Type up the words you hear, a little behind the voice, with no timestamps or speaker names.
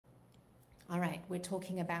All right, we're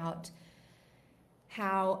talking about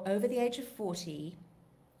how over the age of 40,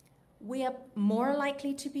 we are more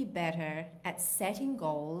likely to be better at setting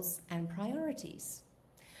goals and priorities.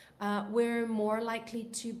 We're more likely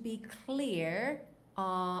to be clear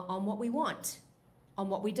on what we want, on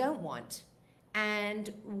what we don't want.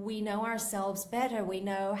 And we know ourselves better. We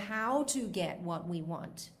know how to get what we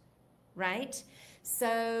want, right?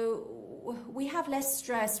 So we have less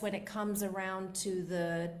stress when it comes around to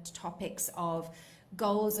the topics of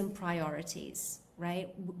goals and priorities, right?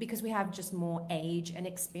 Because we have just more age and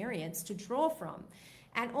experience to draw from.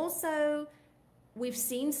 And also, we've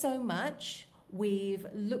seen so much. We've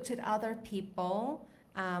looked at other people.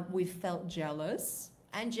 We've felt jealous.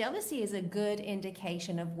 And jealousy is a good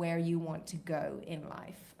indication of where you want to go in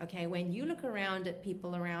life. Okay, when you look around at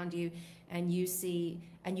people around you and you see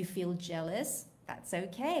and you feel jealous, that's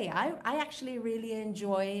okay. I actually really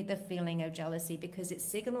enjoy the feeling of jealousy because it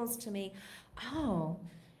signals to me, oh,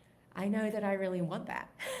 I know that I really want that.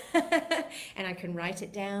 And I can write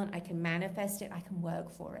it down, I can manifest it, I can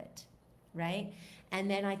work for it, right?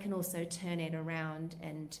 And then I can also turn it around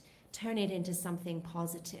and turn it into something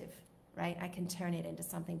positive. Right? I can turn it into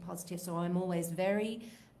something positive. So I'm always very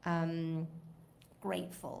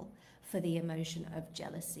grateful for the emotion of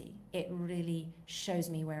jealousy. It really shows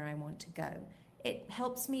me where I want to go. It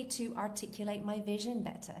helps me to articulate my vision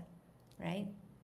better, right?